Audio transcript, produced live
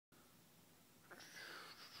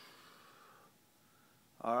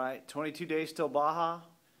All right, 22 days till Baja.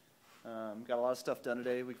 Got a lot of stuff done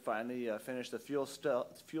today. We finally finished the fuel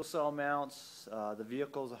cell mounts. The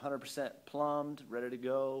vehicle's 100% plumbed, ready to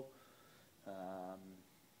go.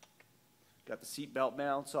 Got the seat belt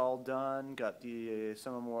mounts all done. Got the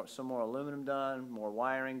some more aluminum done, more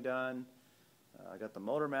wiring done. Got the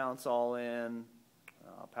motor mounts all in.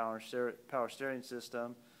 Power steering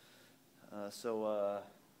system.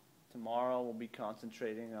 Tomorrow we'll be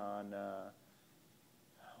concentrating on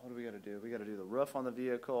what do we got to do? We got to do the roof on the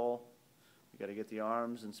vehicle. We got to get the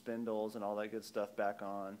arms and spindles and all that good stuff back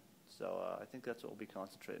on. So I think that's what we'll be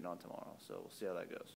concentrating on tomorrow. So we'll see how that goes.